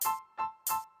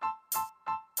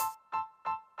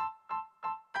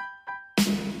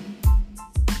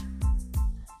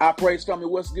I praise family.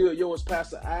 What's good? Yo, it's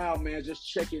Pastor Al, man. Just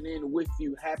checking in with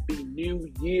you. Happy New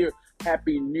Year.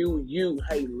 Happy New You.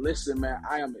 Hey, listen, man.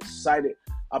 I am excited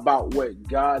about what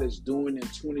God is doing in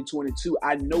 2022.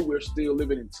 I know we're still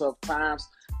living in tough times.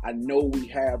 I know we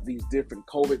have these different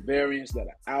COVID variants that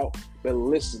are out. But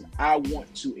listen, I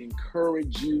want to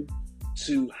encourage you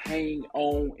to hang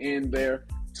on in there,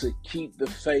 to keep the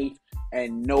faith,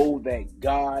 and know that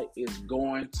God is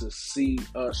going to see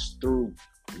us through.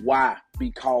 Why?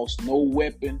 Because no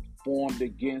weapon formed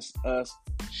against us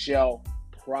shall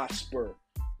prosper.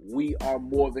 We are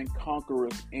more than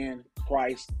conquerors in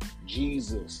Christ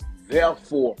Jesus.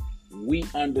 Therefore, we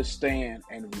understand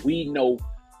and we know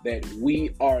that we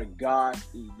are God's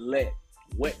elect.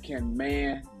 What can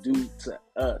man do to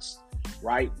us?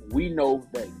 Right? We know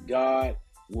that God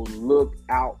will look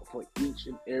out for each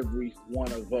and every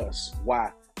one of us.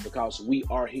 Why? Because we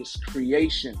are his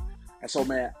creation. And so,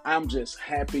 man, I'm just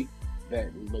happy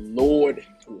that the Lord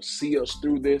will see us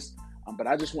through this. But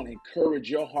I just want to encourage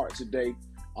your heart today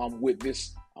with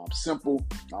this simple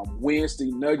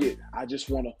Wednesday nugget. I just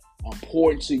want to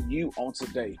pour into you on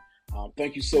today.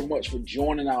 Thank you so much for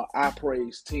joining our I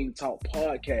Praise Teen Talk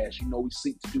podcast. You know, we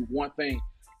seek to do one thing,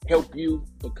 help you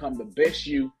become the best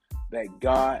you that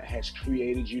God has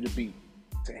created you to be.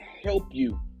 To help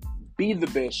you be the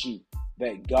best you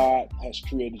that God has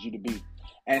created you to be.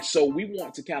 And so we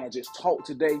want to kind of just talk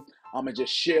today and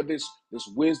just share this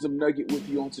wisdom nugget with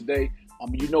you on today.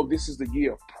 You know, this is the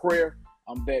year of prayer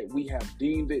that we have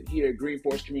deemed it here at Green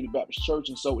Forest Community Baptist Church.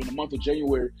 And so in the month of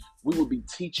January, we will be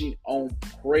teaching on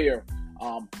prayer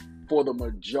for the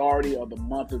majority of the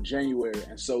month of January.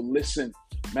 And so listen,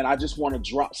 man, I just want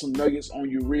to drop some nuggets on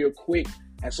you real quick.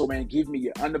 And so, man, give me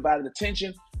your undivided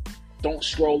attention. Don't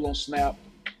scroll on Snap.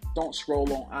 Don't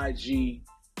scroll on IG.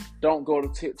 Don't go to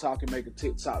TikTok and make a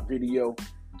TikTok video.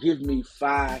 Give me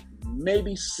 5,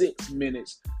 maybe 6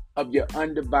 minutes of your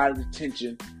undivided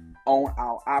attention on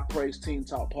our I Praise Teen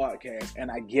Talk podcast. And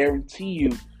I guarantee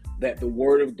you that the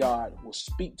word of God will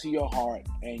speak to your heart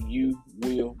and you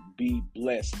will be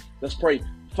blessed. Let's pray.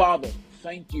 Father,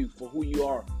 thank you for who you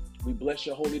are. We bless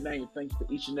your holy name. Thank you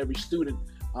for each and every student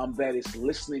that is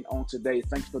listening on today.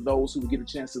 Thanks for those who will get a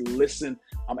chance to listen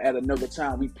at another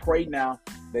time. We pray now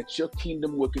that your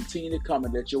kingdom will continue to come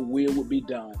and that your will will be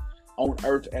done on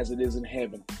earth as it is in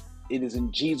heaven. It is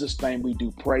in Jesus' name we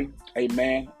do pray.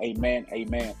 Amen, amen,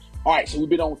 amen. All right, so we've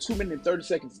been on 2 minutes and 30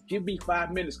 seconds. Give me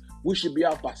 5 minutes. We should be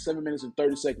out by 7 minutes and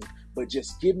 30 seconds. But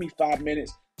just give me 5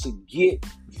 minutes to get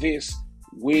this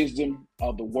wisdom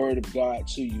of the word of God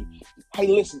to you. Hey,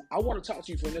 listen, I want to talk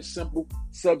to you from this simple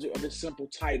subject of this simple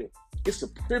title. It's a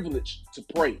privilege to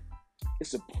pray.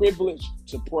 It's a privilege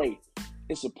to pray.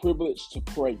 It's a privilege to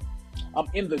pray.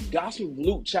 In the Gospel of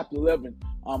Luke, chapter 11,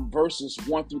 verses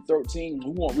 1 through 13,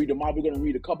 we won't read them all. We're going to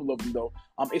read a couple of them, though.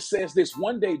 It says this: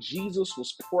 one day Jesus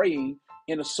was praying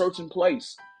in a certain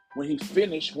place. When he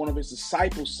finished, one of his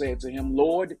disciples said to him,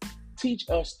 "Lord, teach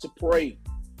us to pray,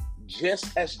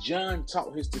 just as John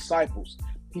taught his disciples."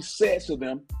 He said to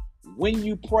them, "When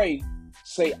you pray,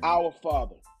 say, Our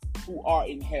Father, who art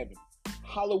in heaven,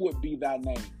 hallowed be thy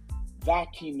name. Thy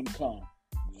kingdom come,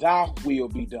 thy will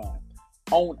be done,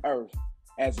 on earth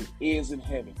as it is in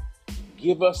heaven.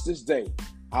 Give us this day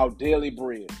our daily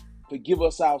bread. Forgive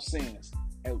us our sins,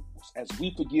 as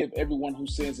we forgive everyone who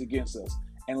sins against us.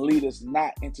 And lead us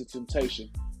not into temptation,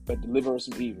 but deliver us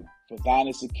from evil. For thine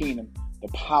is the kingdom, the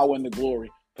power, and the glory,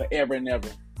 forever and ever.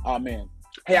 Amen."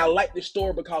 Hey, I like this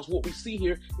story because what we see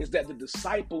here is that the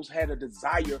disciples had a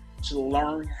desire to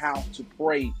learn how to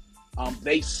pray.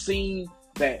 They seen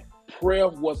that prayer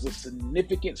was a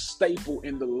significant staple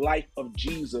in the life of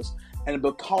Jesus. And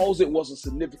because it was a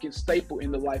significant staple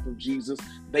in the life of Jesus,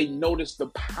 they noticed the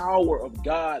power of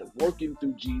God working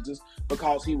through Jesus,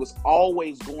 because he was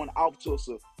always going off to a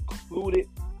secluded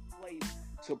place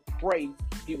to pray.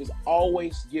 He was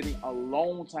always getting a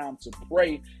long time to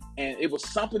pray. And it was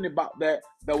something about that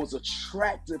was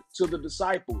attractive to the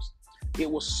disciples.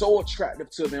 It was so attractive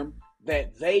to them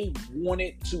that they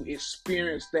wanted to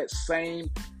experience that same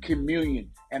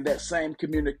communion and that same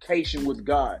communication with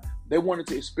God. They wanted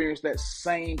to experience that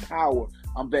same power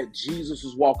that Jesus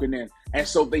was walking in. And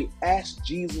so they asked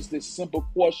Jesus this simple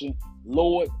question: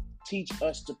 "Lord, teach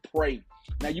us to pray."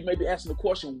 Now you may be asking the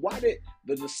question, why did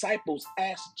the disciples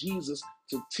ask Jesus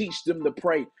to teach them to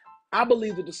pray? I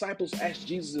believe the disciples asked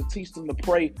Jesus to teach them to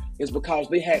pray is because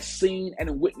they had seen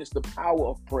and witnessed the power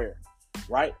of prayer,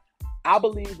 right? I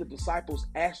believe the disciples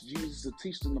asked Jesus to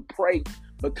teach them to pray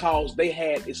because they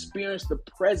had experienced the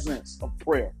presence of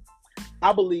prayer.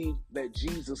 I believe that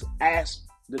Jesus asked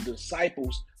the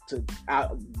disciples to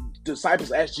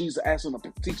disciples asked Jesus, asked him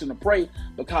to teach them to pray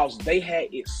because they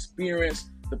had experienced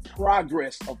the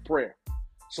progress of prayer.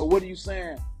 So what are you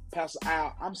saying, Pastor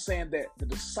Al? I'm saying that the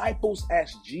disciples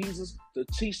asked Jesus to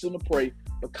teach them to pray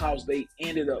because they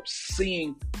ended up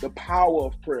seeing the power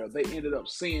of prayer. They ended up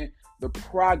seeing the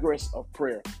progress of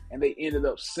prayer, and they ended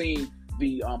up seeing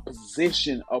the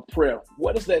position of prayer.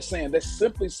 What is that saying? That's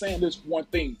simply saying this one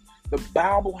thing. The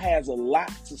Bible has a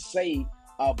lot to say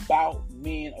about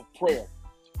men of prayer.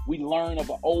 We learn of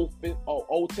an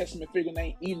Old Testament figure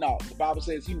named Enoch. The Bible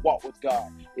says he walked with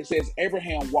God. It says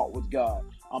Abraham walked with God.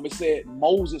 It said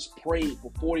Moses prayed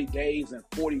for 40 days and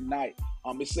 40 nights.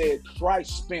 It said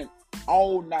Christ spent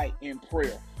all night in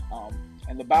prayer.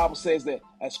 And the Bible says that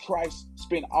as Christ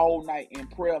spent all night in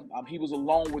prayer, he was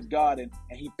alone with God and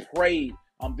he prayed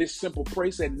this simple prayer.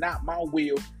 He said, not my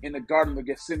will in the Garden of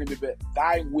Gethsemane, but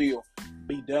thy will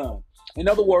be done. In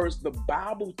other words, the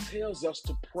Bible tells us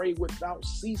to pray without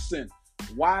ceasing.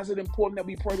 Why is it important that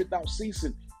we pray without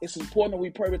ceasing? It's important that we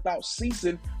pray without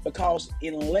ceasing because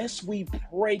unless we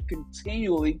pray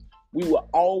continually, we will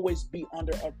always be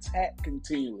under attack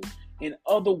continually. In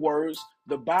other words,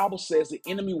 the Bible says the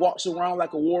enemy walks around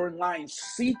like a roaring lion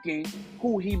seeking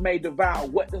who he may devour.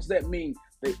 What does that mean?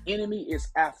 The enemy is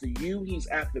after you. He's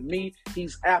after me.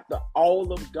 He's after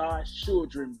all of God's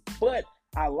children. But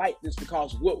I like this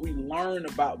because what we learn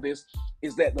about this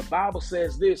is that the Bible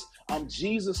says this.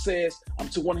 Jesus says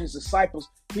to one of his disciples,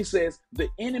 he says, the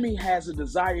enemy has a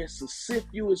desire to sift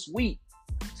you as wheat.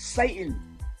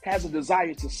 Satan has a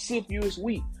desire to sift you as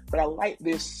wheat. But I like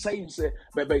this. Satan said,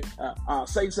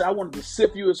 Satan said, I wanted to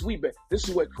sift you as wheat. But this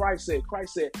is what Christ said.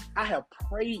 Christ said, I have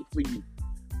prayed for you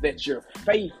that your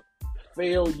faith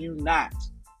fail you not.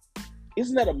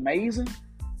 Isn't that amazing?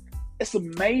 It's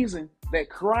amazing that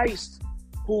Christ,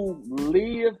 who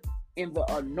lived in the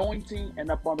anointing and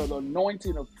up under the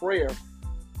anointing of prayer,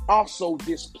 also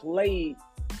displayed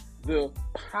the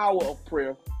power of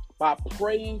prayer by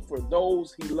praying for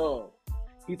those he loved.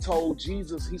 He told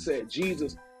Jesus, he said,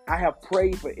 Jesus, I have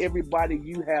prayed for everybody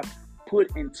you have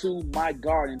put into my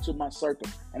garden, into my circle.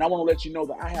 And I want to let you know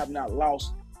that I have not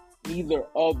lost either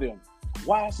of them.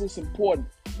 Why is this important?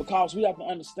 Because we have to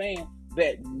understand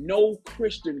that no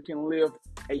Christian can live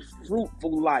a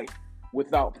fruitful life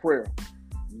without prayer.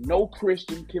 No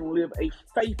Christian can live a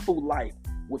faithful life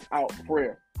without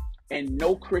prayer. And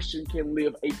no Christian can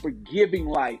live a forgiving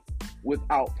life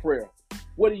without prayer.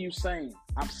 What are you saying?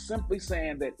 I'm simply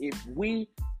saying that if we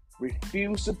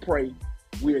refuse to pray,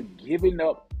 we're giving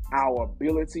up our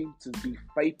ability to be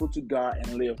faithful to God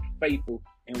and live faithful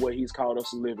in what he's called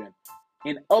us to live in.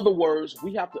 In other words,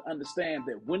 we have to understand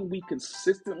that when we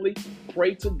consistently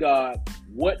pray to God,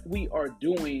 what we are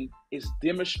doing is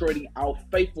demonstrating our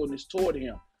faithfulness toward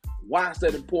him. Why is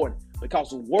that important?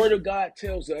 Because the word of God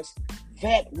tells us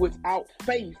that without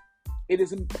faith, it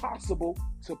is impossible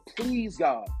to please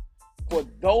God. For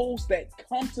those that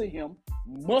come to him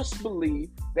must believe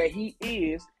that he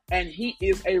is, and he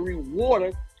is a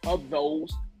rewarder of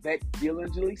those that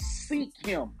diligently seek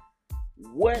him.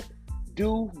 What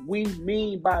do we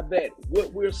mean by that?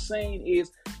 What we're saying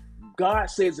is God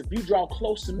says, if you draw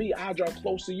close to me, I'll draw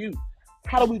close to you.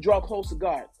 How do we draw close to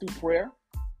God? Through prayer.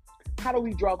 How do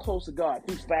we draw close to God?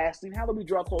 Through fasting. How do we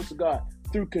draw close to God?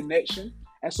 Through connection.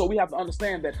 And so we have to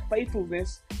understand that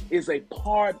faithfulness is a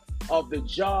part of the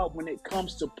job when it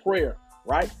comes to prayer,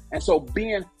 right? And so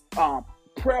being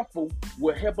prayerful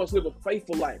will help us live a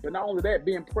faithful life. But not only that,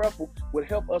 being prayerful will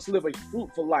help us live a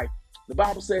fruitful life. The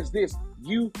Bible says this,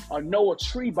 you know a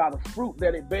tree by the fruit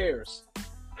that it bears.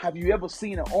 Have you ever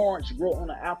seen an orange grow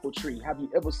on an apple tree? Have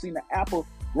you ever seen an apple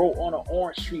grow on an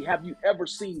orange tree? Have you ever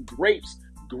seen grapes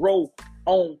grow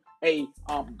on a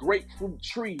grapefruit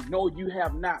tree? No, you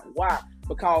have not. Why?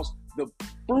 Because the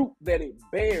fruit that it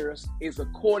bears is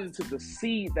according to the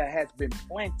seed that has been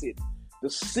planted. The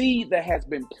seed that has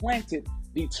been planted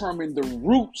determine the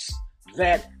roots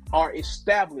that are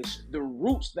established. The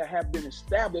roots that have been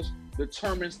established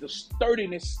determines the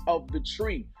sturdiness of the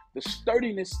tree. The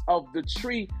sturdiness of the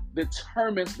tree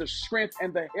determines the strength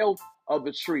and the health of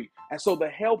the tree. And so the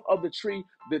health of the tree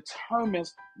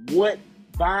determines what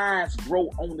vines grow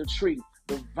on the tree.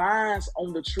 The vines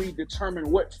on the tree determine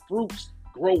what fruits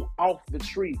grow off the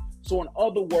tree. So in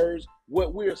other words,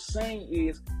 what we're saying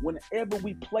is whenever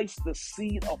we place the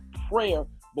seed of prayer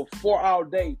before our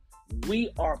day, we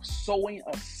are sowing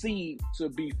a seed to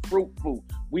be fruitful.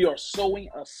 We are sowing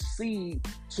a seed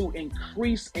to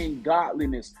increase in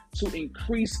godliness, to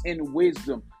increase in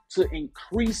wisdom, to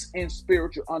increase in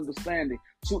spiritual understanding,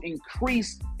 to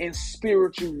increase in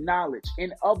spiritual knowledge.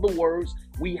 In other words,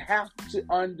 we have to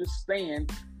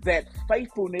understand that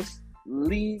faithfulness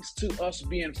leads to us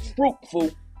being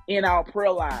fruitful in our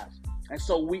prayer lives. And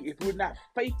so if we're not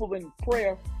faithful in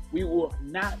prayer, we will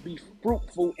not be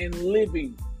fruitful in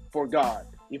living for God.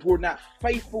 If we're not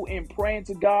faithful in praying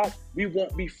to God, we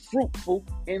won't be fruitful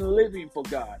in living for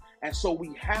God. And so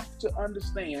we have to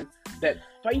understand that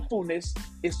faithfulness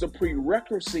is the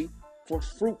prerequisite for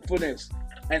fruitfulness.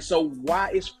 And so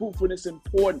why is fruitfulness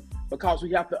important? Because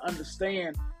we have to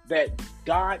understand that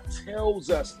God tells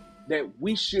us that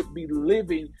we should be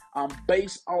living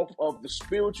based off of the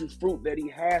spiritual fruit that he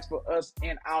has for us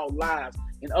in our lives.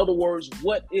 In other words,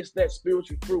 what is that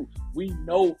spiritual fruit? We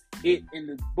know it in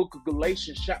the book of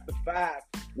Galatians chapter 5,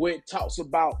 where it talks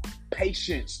about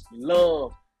patience,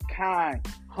 love, kind,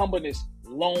 humbleness,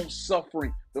 long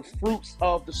suffering, the fruits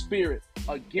of the Spirit.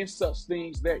 Against such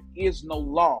things there is no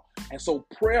law. And so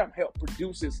prayer help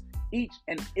produces each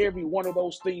and every one of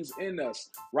those things in us,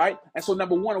 right? And so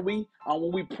number one, when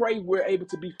we pray, we're able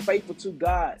to be faithful to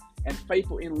God and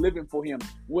faithful in living for him.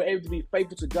 We're able to be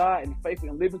faithful to God and faithful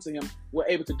in living to him. We're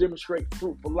able to demonstrate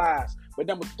fruitful lives. But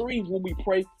number three, when we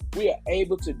pray, we are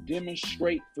able to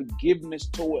demonstrate forgiveness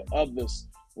toward others,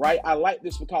 right? I like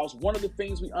this because one of the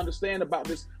things we understand about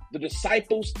this, the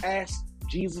disciples asked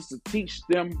Jesus to teach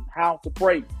them how to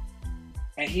pray.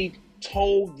 And he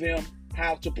told them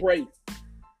how to pray.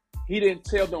 He didn't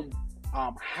tell them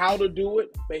how to do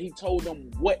it, but he told them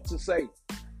what to say.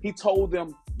 He told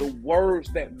them the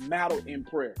words that matter in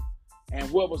prayer. And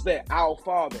what was that? Our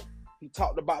Father. He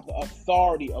talked about the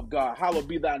authority of God. Hallowed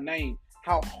be thy name.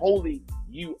 How holy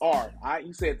you are. Right?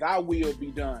 He said, thy will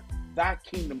be done. Thy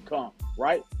kingdom come.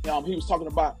 Right? He was talking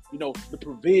about, the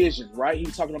provision. Right? He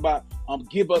was talking about,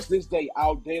 give us this day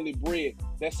our daily bread.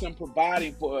 That's him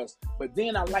providing for us. But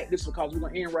then I like this because we're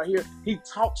going to end right here. He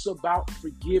talks about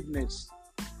forgiveness.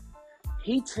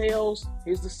 He tells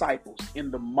his disciples in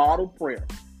the model prayer,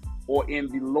 or in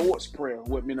the Lord's Prayer,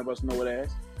 what many of us know it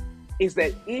as, is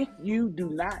that if you do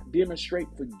not demonstrate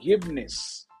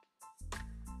forgiveness,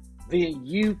 then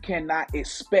you cannot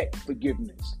expect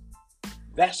forgiveness.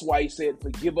 That's why he said,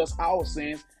 forgive us our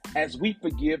sins as we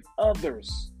forgive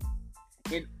others.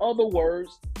 In other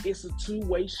words, it's a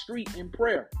two-way street in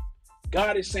prayer.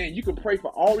 God is saying you can pray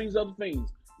for all these other things.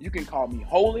 You can call me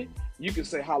holy. You can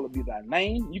say, hallowed be thy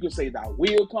name. You can say, thy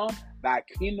will come, thy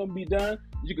kingdom be done.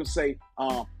 You can say,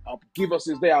 give us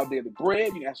this day our daily bread.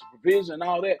 You can ask for provision and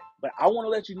all that. But I want to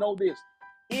let you know this.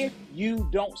 If you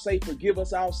don't say, forgive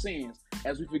us our sins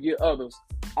as we forgive others,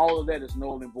 all of that is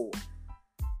null and void.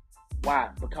 Why?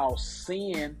 Because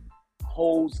sin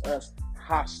holds us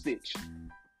hostage.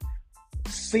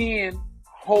 Sin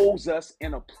holds us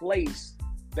in a place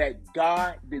that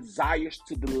God desires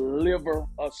to deliver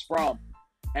us from.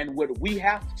 And what we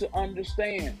have to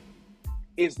understand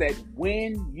is that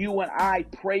when you and I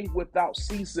pray without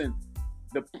ceasing,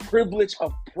 the privilege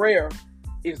of prayer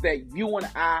is that you and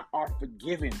I are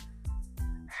forgiven.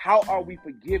 How are we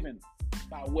forgiven?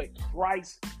 By what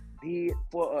Christ did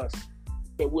for us.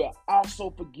 But we're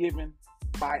also forgiven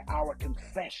by our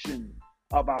confession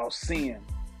of our sin.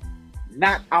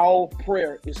 Not all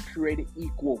prayer is created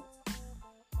equal.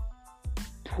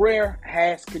 Prayer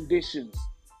has conditions.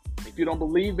 If you don't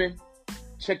believe me,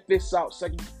 check this out.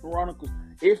 2 Chronicles.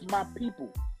 If my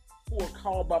people who are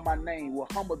called by my name will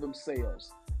humble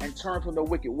themselves and turn from their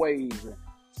wicked ways and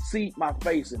seek my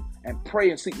face and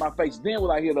pray and seek my face, then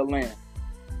will I heal the land.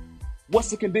 What's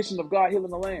the condition of God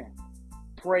healing the land?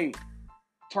 Pray.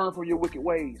 Turn from your wicked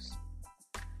ways.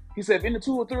 He said, if any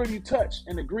two or three of you touch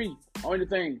and agree on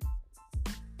anything,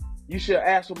 you shall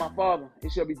ask for my Father.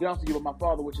 It shall be done for you by my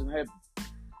Father which is in heaven.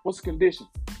 What's the condition?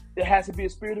 There has to be a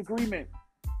spirit of agreement.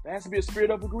 There has to be a spirit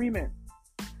of agreement.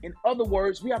 In other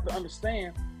words, we have to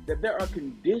understand that there are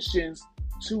conditions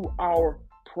to our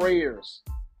prayers.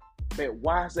 But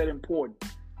why is that important?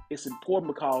 It's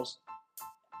important because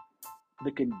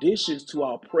the conditions to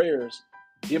our prayers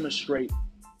demonstrate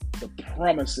the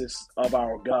promises of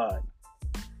our God.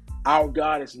 Our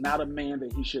God is not a man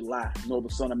that he should lie, nor the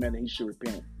son of man that he should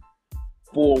repent.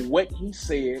 For what he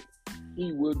said,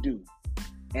 he will do.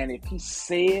 And if he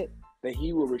said that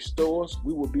he will restore us,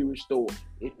 we will be restored.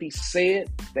 If he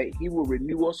said that he will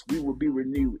renew us, we will be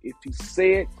renewed. If he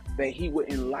said that he will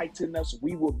enlighten us,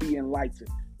 we will be enlightened.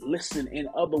 Listen, in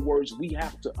other words, we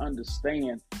have to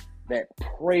understand that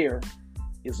prayer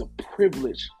is a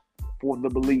privilege for the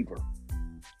believer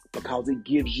because it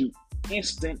gives you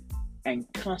instant and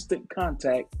constant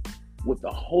contact with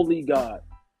the Holy God,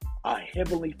 our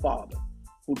Heavenly Father,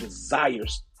 who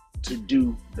desires to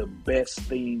do the best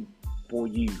thing for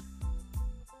you.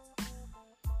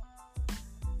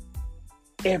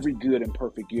 Every good and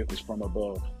perfect gift is from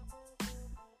above.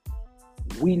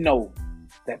 We know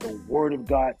that the Word of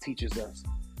God teaches us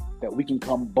that we can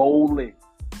come boldly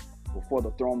before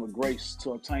the throne of grace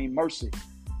to obtain mercy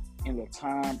in the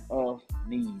time of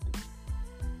need.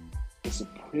 It's a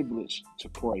privilege to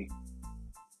pray.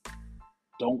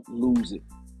 Don't lose it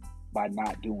by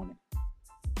not doing it.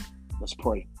 Let's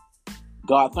pray.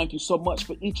 God, thank you so much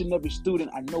for each and every student.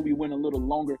 I know we went a little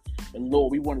longer, but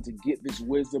Lord, we wanted to get this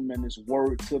wisdom and this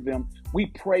word to them. We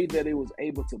pray that it was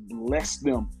able to bless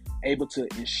them, able to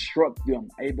instruct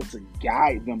them, able to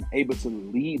guide them, able to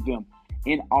lead them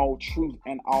in all truth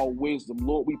and all wisdom.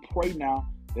 Lord, we pray now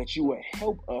that you will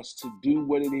help us to do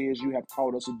what it is you have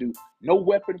called us to do. No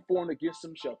weapon formed against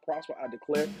them shall prosper, I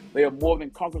declare. They are more than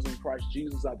conquerors in Christ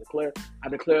Jesus, I declare. I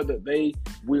declare that they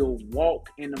will walk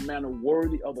in a manner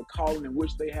worthy of the calling in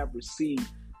which they have received,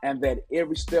 and that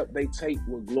every step they take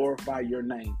will glorify your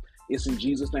name. It's in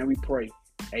Jesus' name we pray.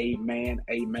 Amen,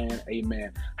 amen,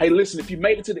 amen. Hey, listen, if you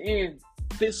made it to the end,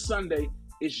 this Sunday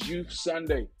is Youth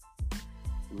Sunday.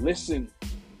 Listen,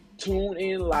 tune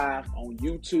in live on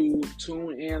YouTube,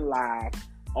 tune in live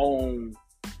on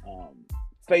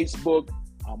Facebook.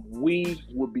 We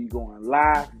will be going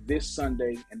live this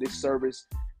Sunday, and this service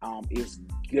is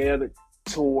geared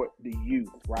toward the youth,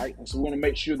 right? And so we want to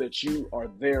make sure that you are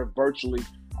there virtually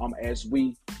as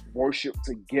we worship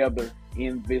together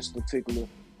in this particular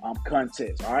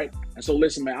context, all right? And so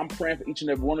listen, man, I'm praying for each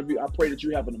and every one of you. I pray that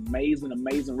you have an amazing,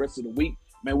 amazing rest of the week.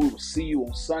 Man, we will see you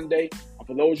on Sunday.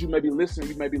 For those of you may be listening,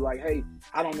 you may be like, hey,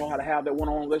 I don't know how to have that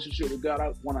one-on-one relationship with God.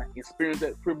 I want to experience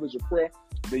that privilege of prayer.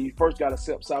 Then you first got to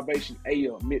accept salvation. A,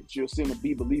 admit your sin,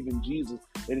 B, believe in Jesus,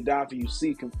 that he died for you.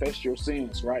 C, confess your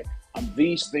sins, right?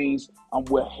 These things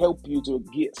will help you to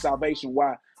get salvation.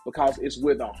 Why? Because it's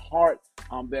with a heart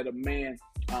that a man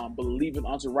believing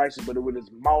unto righteousness, but with his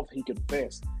mouth he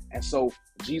confessed. And so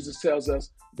Jesus tells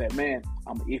us that, man,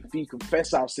 if we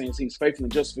confess our sins, he's faithful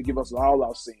and just forgive us all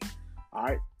our sins, all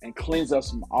right, and cleanse us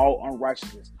from all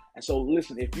unrighteousness. And so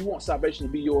listen, if you want salvation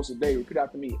to be yours today, repeat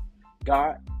after me.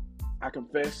 God, I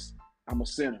confess I'm a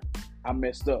sinner. I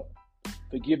messed up.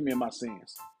 Forgive me of my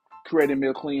sins. Create in me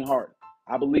a clean heart.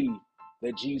 I believe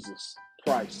that Jesus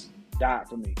Christ died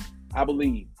for me. I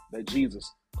believe that Jesus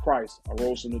Christ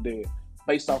arose from the dead.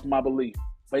 Based off my belief,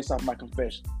 based off my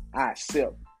confession, I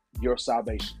accept your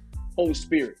salvation. Holy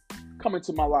Spirit, come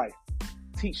into my life.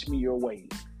 Teach me your ways.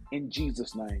 In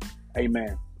Jesus' name,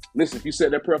 amen. Listen, if you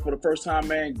said that prayer for the first time,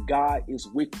 man, God is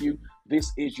with you.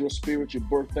 This is your spiritual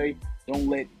birthday. Don't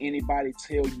let anybody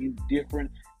tell you different.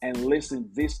 And listen,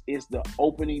 this is the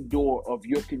opening door of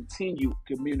your continued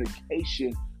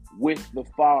communication with the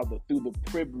Father through the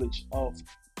privilege of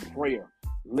prayer.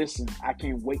 Listen, I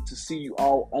can't wait to see you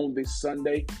all on this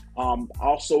Sunday.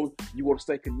 Also, you want to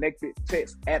stay connected,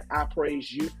 text at I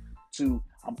Praise You to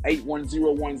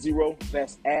 81010.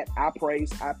 That's at I Praise,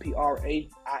 IPRAISEYTH,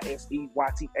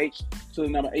 to the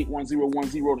number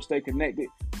 81010 to stay connected.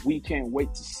 We can't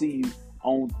wait to see you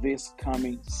on this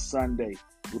coming Sunday.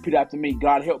 Repeat after me.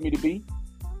 God, help me to be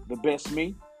the best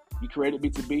me you created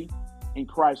me to be. In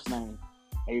Christ's name,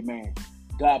 amen.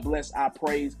 God bless, I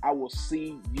praise. I will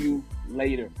see you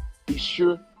later. Be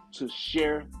sure to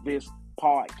share this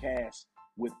podcast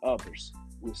with others.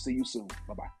 We'll see you soon.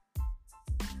 Bye-bye.